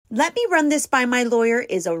"Let me run this by my lawyer"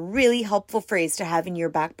 is a really helpful phrase to have in your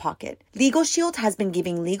back pocket. Legal Shield has been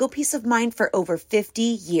giving legal peace of mind for over 50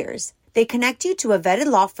 years. They connect you to a vetted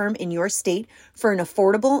law firm in your state for an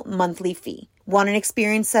affordable monthly fee. Want an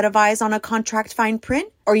experienced set of eyes on a contract fine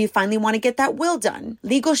print? Or you finally want to get that will done?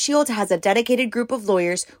 Legal Shield has a dedicated group of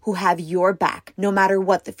lawyers who have your back, no matter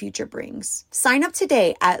what the future brings. Sign up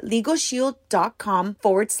today at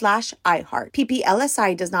LegalShield.com/iHeart.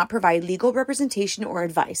 PPLSI does not provide legal representation or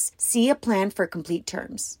advice. See a plan for complete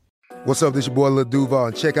terms. What's up, this your boy Lil Duval,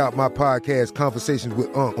 and check out my podcast, Conversations with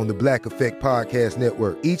Unc, on the Black Effect Podcast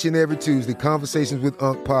Network. Each and every Tuesday, Conversations with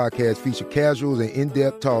Unc podcast feature casuals and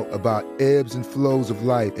in-depth talk about ebbs and flows of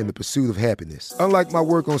life and the pursuit of happiness. Unlike my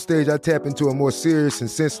work on stage, I tap into a more serious and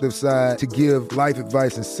sensitive side to give life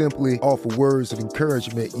advice and simply offer words of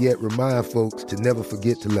encouragement, yet remind folks to never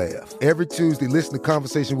forget to laugh. Every Tuesday, listen to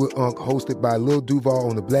Conversations with Unc, hosted by Lil Duval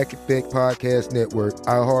on the Black Effect Podcast Network,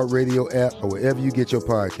 iHeartRadio app, or wherever you get your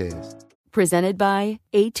podcasts. Presented by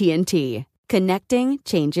AT&T. Connecting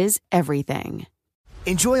changes everything.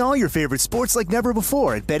 Enjoy all your favorite sports like never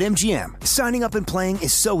before at BetMGM. Signing up and playing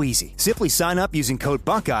is so easy. Simply sign up using code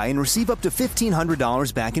Buckeye and receive up to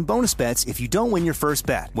 $1,500 back in bonus bets if you don't win your first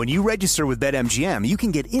bet. When you register with BetMGM, you can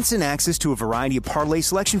get instant access to a variety of parlay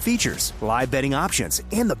selection features, live betting options,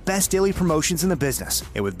 and the best daily promotions in the business.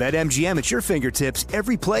 And with BetMGM at your fingertips,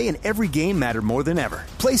 every play and every game matter more than ever.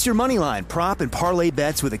 Place your moneyline, prop, and parlay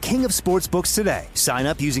bets with the king of sportsbooks today. Sign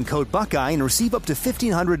up using code Buckeye and receive up to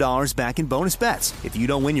 $1,500 back in bonus bets if you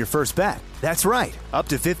don't win your first bet. That's right, up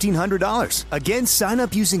to $1,500. Again, sign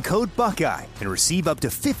up using code Buckeye and receive up to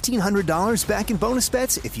 $1,500 back in bonus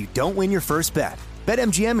bets if you don't win your first bet.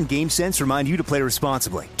 BetMGM and GameSense remind you to play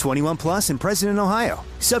responsibly. 21 plus and present in Ohio.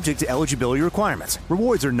 Subject to eligibility requirements.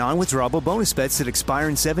 Rewards are non-withdrawable bonus bets that expire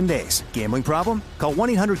in 7 days. Gambling problem? Call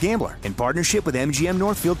 1-800-GAMBLER in partnership with MGM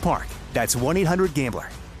Northfield Park. That's 1-800-GAMBLER.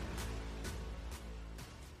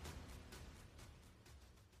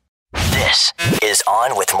 This is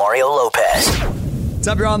On with Mario Lopez. What's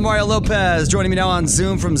up, you're on Mario Lopez. Joining me now on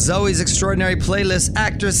Zoom from Zoe's Extraordinary Playlist,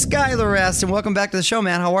 actor Skylar Astin. Welcome back to the show,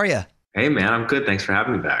 man. How are you? Hey, man, I'm good. Thanks for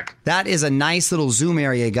having me back. That is a nice little Zoom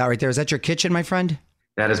area you got right there. Is that your kitchen, my friend?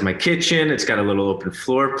 That is my kitchen. It's got a little open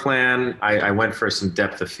floor plan. I went for some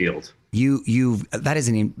depth of field. That is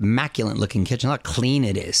an immaculate looking kitchen. Look how clean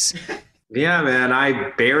it is. Yeah, man,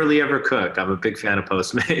 I barely ever cook. I'm a big fan of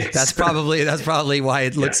Postmates. That's probably why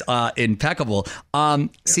it looks impeccable.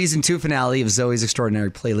 Season 2 finale of Zoe's Extraordinary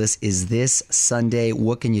Playlist is this Sunday.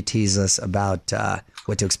 What can you tease us about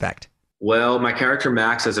what to expect? Well, my character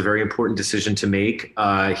Max has a very important decision to make.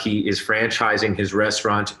 He is franchising his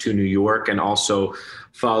restaurant to New York and also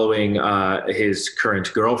following his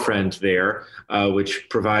current girlfriend there, which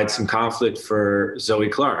provides some conflict for Zoe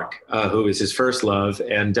Clark, who is his first love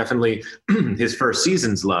and definitely his first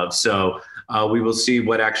season's love. So we will see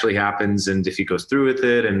what actually happens and if he goes through with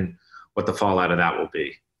it and what the fallout of that will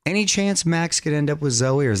be. Any chance Max could end up with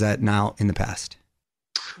Zoe, or is that now in the past?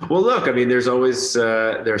 Well, look, I mean, there's always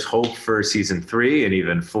there's hope for season 3 and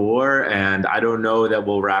even 4. And I don't know that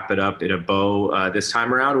we'll wrap it up in a bow this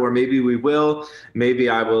time around, or maybe we will. Maybe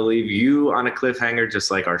I will leave you on a cliffhanger,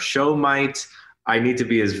 just like our show might. I need to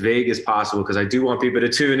be as vague as possible because I do want people to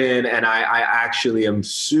tune in. And I actually am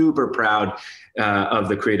super proud of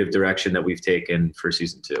the creative direction that we've taken for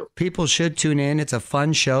season 2. People should tune in. It's a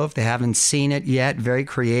fun show if they haven't seen it yet. Very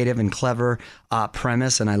creative and clever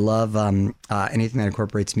premise. And I love anything that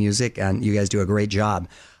incorporates music. And you guys do a great job.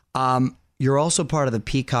 You're also part of the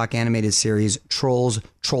Peacock animated series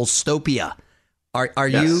Trollstopia.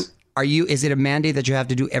 Yes. Is it a mandate that you have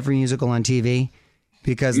to do every musical on TV?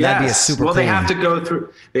 Because that'd be a super cool. They have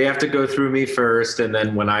to go through me first, and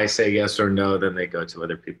then when I say yes or no, then they go to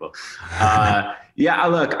other people.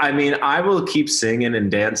 Look, I mean, I will keep singing and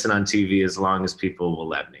dancing on TV as long as people will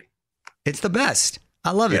let me. It's the best. I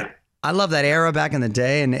love it. I love that era back in the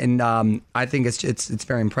day, and I think it's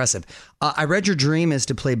very impressive. I read your dream is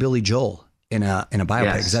to play Billy Joel in a biopic.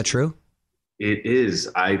 Yes. Is that true? It is.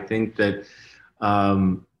 I think that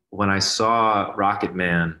when I saw Rocket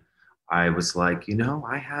Man, I was like,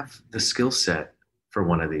 I have the skill set for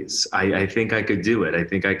one of these. I think I could do it. I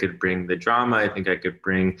think I could bring the drama. I think I could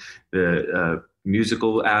bring the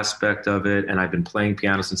musical aspect of it. And I've been playing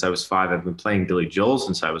piano since I was 5. I've been playing Billy Joel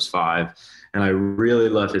since I was 5. And I really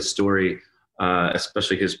love his story,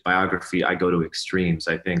 especially his biography, I Go to Extremes.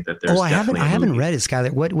 I think that there's I haven't read it,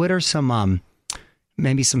 Skylar. What are some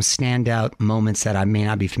maybe some standout moments that I may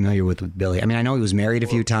not be familiar with Billy? I mean, I know he was married a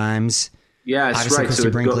few times. Yeah, obviously right. Christy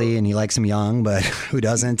Brinkley, and he likes him young, but who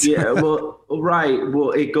doesn't? Yeah, well, Right.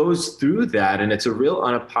 Well, it goes through that, and it's a real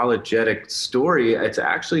unapologetic story. It's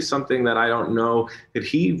actually something that I don't know that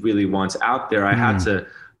he really wants out there. I had to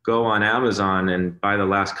go on Amazon and buy the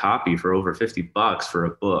last copy for over $50 for a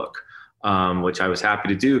book, which I was happy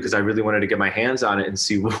to do because I really wanted to get my hands on it and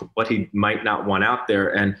see what he might not want out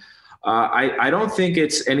there. And I don't think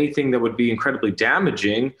it's anything that would be incredibly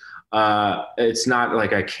damaging. It's not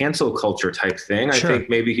like a cancel culture type thing. Sure. I think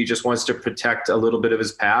maybe he just wants to protect a little bit of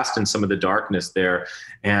his past and some of the darkness there.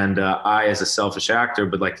 And I, as a selfish actor,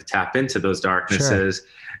 would like to tap into those darknesses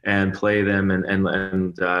and play them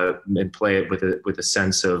and play it with a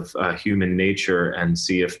sense of human nature and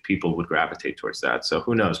see if people would gravitate towards that. So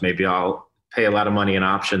who knows? Maybe I'll pay a lot of money and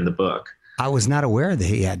option the book. I was not aware that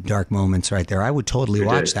he had dark moments right there. I would totally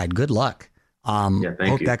watch that. Good luck.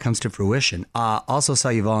 Hope that comes to fruition. Also saw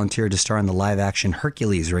you volunteered to star in the live action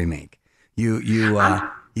Hercules remake. You hit in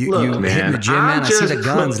the gym, man. I see the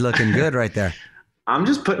guns looking good right there. I'm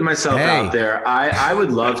just putting myself out there. I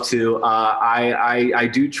would love to. I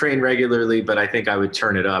do train regularly, but I think I would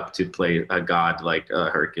turn it up to play a god like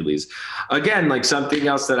Hercules. Again, like something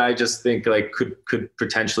else that I just think like could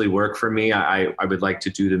potentially work for me. I would like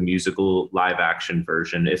to do the musical live action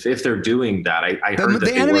version if they're doing that. I heard that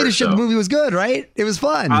the animated movie was good, right? It was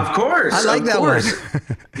fun. Of course, I like that one.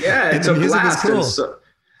 Yeah, it's a blast. Cool.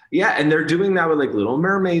 Yeah, and they're doing that with like Little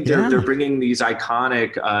Mermaid. They're bringing these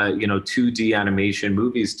iconic, 2D animation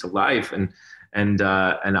movies to life, and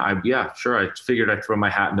I figured I'd throw my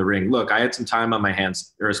hat in the ring. Look, I had some time on my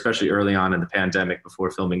hands, or especially early on in the pandemic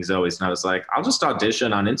before filming Zoe's, and I was like, I'll just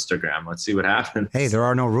audition on Instagram. Let's see what happens. Hey, there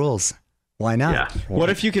are no rules. Why not? Yeah. What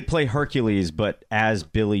if you could play Hercules but as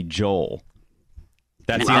Billy Joel?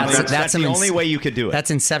 That's the only way you could do it.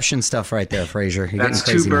 That's Inception stuff right there, Fraser. That's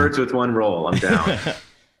two birds with one roll. I'm down.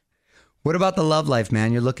 What about the love life,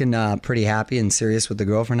 man? You're looking pretty happy and serious with the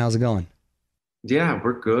girlfriend. How's it going? Yeah,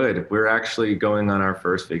 we're good. We're actually going on our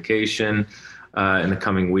first vacation in the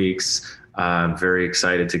coming weeks. I'm very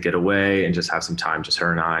excited to get away and just have some time, just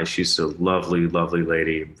her and I. She's a lovely, lovely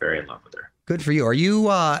lady. I'm very in love with her. Good for you. Are you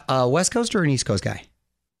a West Coast or an East Coast guy?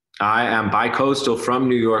 I am bi-coastal from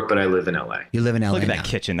New York, but I live in LA. You live in LA. Look at that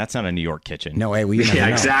kitchen. That's not a New York kitchen. No way. Well, you never know.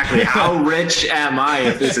 Exactly. How rich am I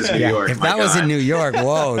if this is New York? If that was in New York,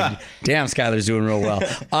 whoa. Damn, Skylar's doing real well.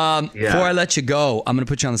 Before I let you go, I'm going to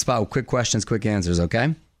put you on the spot with quick questions, quick answers,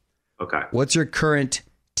 okay? Okay. What's your current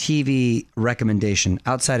TV recommendation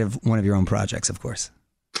outside of one of your own projects, of course?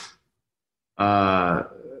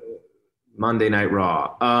 Monday Night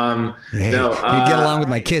Raw. You get along with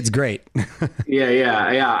my kids, great.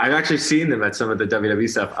 Yeah. I've actually seen them at some of the WWE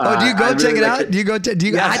stuff. Do you go check it out? Do you go?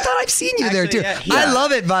 I thought I've seen you there too. Yeah. I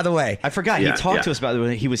love it, by the way. I forgot he talked to us about it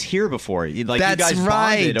when he was here before. That's you guys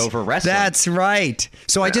bonded over wrestling. That's right.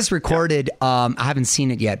 So I just recorded. I haven't seen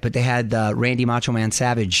it yet, but they had the Randy Macho Man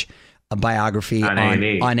Savage biography on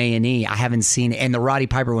A&E. I haven't seen it, and the Roddy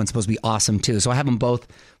Piper one's supposed to be awesome too. So I have them both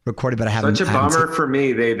recorded, but I haven't. Such a bummer for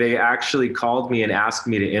me. They actually called me and asked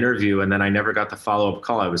me to interview, and then I never got the follow-up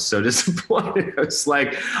call. I was so disappointed. I was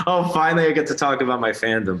like, oh, finally I get to talk about my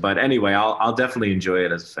fandom. But anyway, I'll definitely enjoy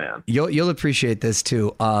it as a fan. You'll appreciate this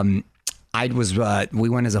too. We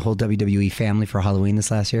went as a whole WWE family for Halloween this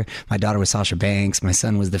last year. My daughter was Sasha Banks. My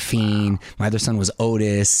son was The Fiend. My other son was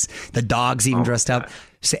Otis. The dogs even dressed up.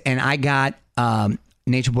 So, and I got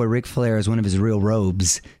Nature Boy Ric Flair as one of his real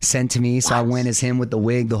robes sent to me. So I went as him with the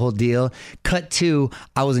wig, the whole deal. Cut to,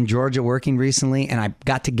 I was in Georgia working recently, and I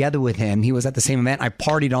got together with him. He was at the same event. I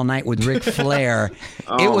partied all night with Ric Flair.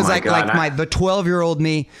 It was the 12-year-old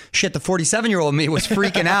me. Shit, the 47-year-old me was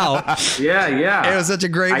freaking out. Yeah. It was such a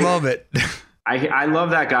great moment. I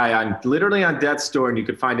love that guy. I'm literally on death's door, and you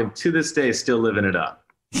can find him to this day still living it up.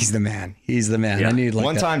 He's the man. Yeah. I need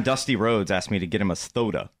one time Dusty Rhodes asked me to get him a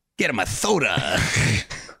Thoda. Get him a Thoda.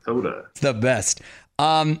 Thoda. It's the best.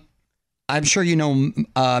 I'm sure you know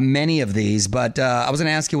many of these, but I was going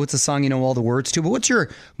to ask you what's the song you know all the words to, but what's your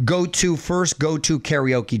go-to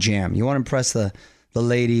karaoke jam? You want to impress the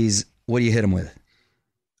ladies. What do you hit them with?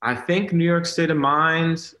 I think New York State of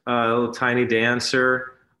Mind, a little Tiny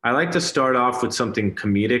Dancer. I like to start off with something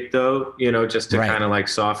comedic though, just to kind of like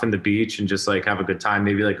soften the beach and just like have a good time.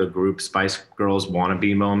 Maybe like a group Spice Girls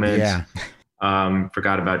wannabe moment. Yeah.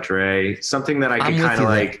 Forgot About Dre. Something that I can kind of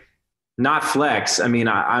like not flex. I mean,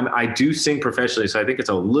 I do sing professionally, so I think it's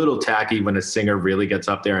a little tacky when a singer really gets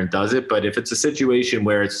up there and does it. But if it's a situation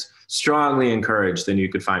where it's strongly encouraged, then you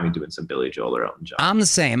could find me doing some Billy Joel or Elton John. I'm the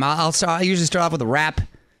same. I usually start off with a rap,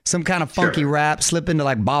 some kind of funky rap, slip into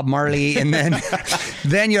like Bob Marley, and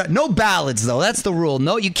then you're no ballads though. That's the rule.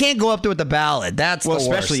 No, you can't go up there with the ballad. That's the worst.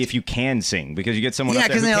 Especially if you can sing, because you get someone up there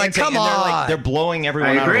because they're like, come on, they're blowing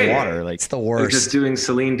everyone out of the water. Like, it's the worst. They're just doing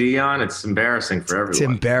Celine Dion. It's embarrassing for everyone. It's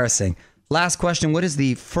embarrassing. Last question. What is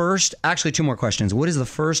the first? Actually, 2 more questions. What is the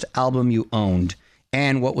first album you owned,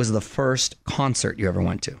 and what was the first concert you ever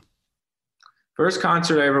went to? First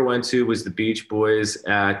concert I ever went to was the Beach Boys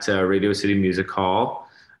at Radio City Music Hall.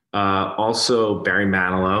 Also Barry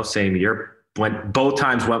Manilow, same year. Both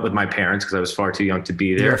times went with my parents because I was far too young to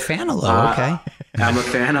be there. You're a fan of Low, okay? I'm a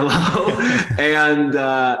fan of Low.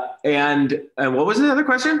 and what was the other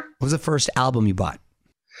question? What was the first album you bought?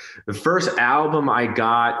 The first album I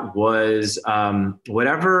got was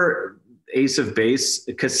whatever Ace of Base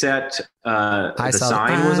cassette The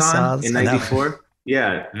Sign was on in 94.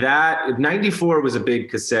 Yeah, that 94 was a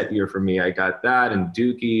big cassette year for me. I got that and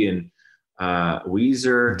Dookie and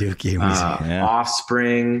Weezer,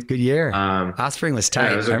 Offspring. Good year. Offspring was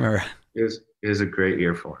tight. I remember. It was a great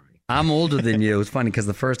year for me. I'm older than you. It's funny because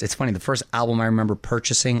the first album I remember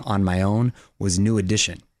purchasing on my own was New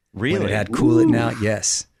Edition. Really? When it had Cool It Now.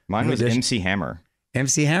 Yes. Mine was MC Hammer.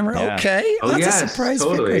 MC Hammer? Yeah. Okay. That's a surprise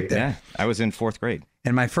totally. pick right there. Yeah. I was in 4th grade.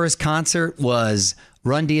 And my first concert was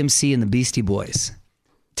Run DMC and the Beastie Boys.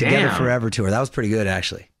 Together Forever tour. That was pretty good,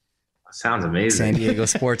 actually. Sounds amazing. San Diego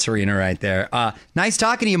Sports Arena right there. Nice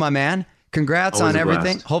talking to you, my man. Congrats on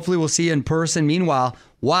everything. Hopefully we'll see you in person. Meanwhile,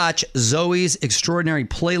 watch Zoe's Extraordinary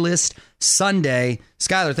Playlist Sunday.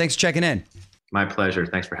 Skylar, thanks for checking in. My pleasure.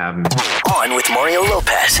 Thanks for having me. On with Mario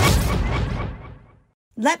Lopez.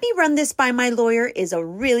 Let me run this by my lawyer is a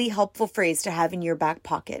really helpful phrase to have in your back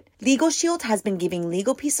pocket. Legal Shield has been giving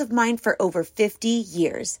legal peace of mind for over 50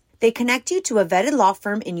 years. They connect you to a vetted law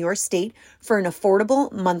firm in your state for an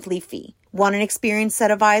affordable monthly fee. Want an experienced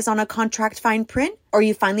set of eyes on a contract fine print? Or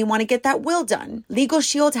you finally want to get that will done? Legal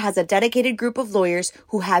Shield has a dedicated group of lawyers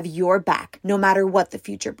who have your back, no matter what the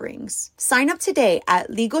future brings. Sign up today at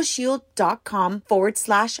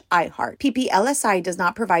LegalShield.com/iHeart. PPLSI does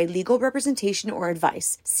not provide legal representation or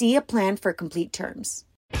advice. See a plan for complete terms.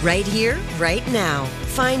 Right here, right now.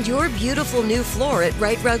 Find your beautiful new floor at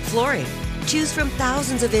Right Rug Flooring. Choose from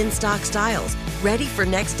thousands of in-stock styles, ready for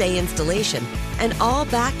next day installation, and all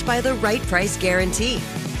backed by the right price guarantee.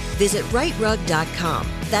 Visit rightrug.com.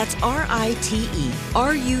 That's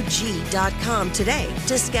RITERUG.com today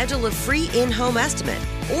to schedule a free in-home estimate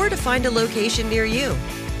or to find a location near you.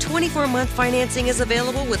 24-month financing is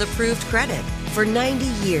available with approved credit. For 90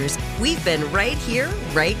 years, we've been right here,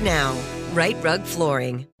 right now. Right Rug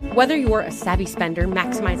Flooring. Whether you're a savvy spender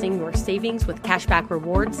maximizing your savings with cashback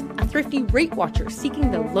rewards, a thrifty rate watcher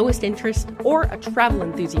seeking the lowest interest, or a travel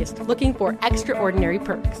enthusiast looking for extraordinary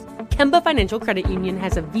perks, Kemba Financial Credit Union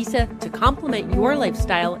has a visa to complement your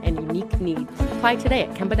lifestyle and unique needs. Apply today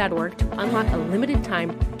at Kemba.org to unlock a limited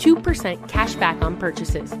time 2% cash back on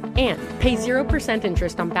purchases and pay 0%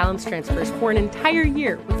 interest on balance transfers for an entire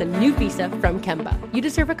year with a new visa from Kemba. You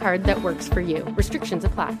deserve a card that works for you. Restrictions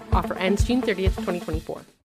apply. Offer ends June 30th, 2024.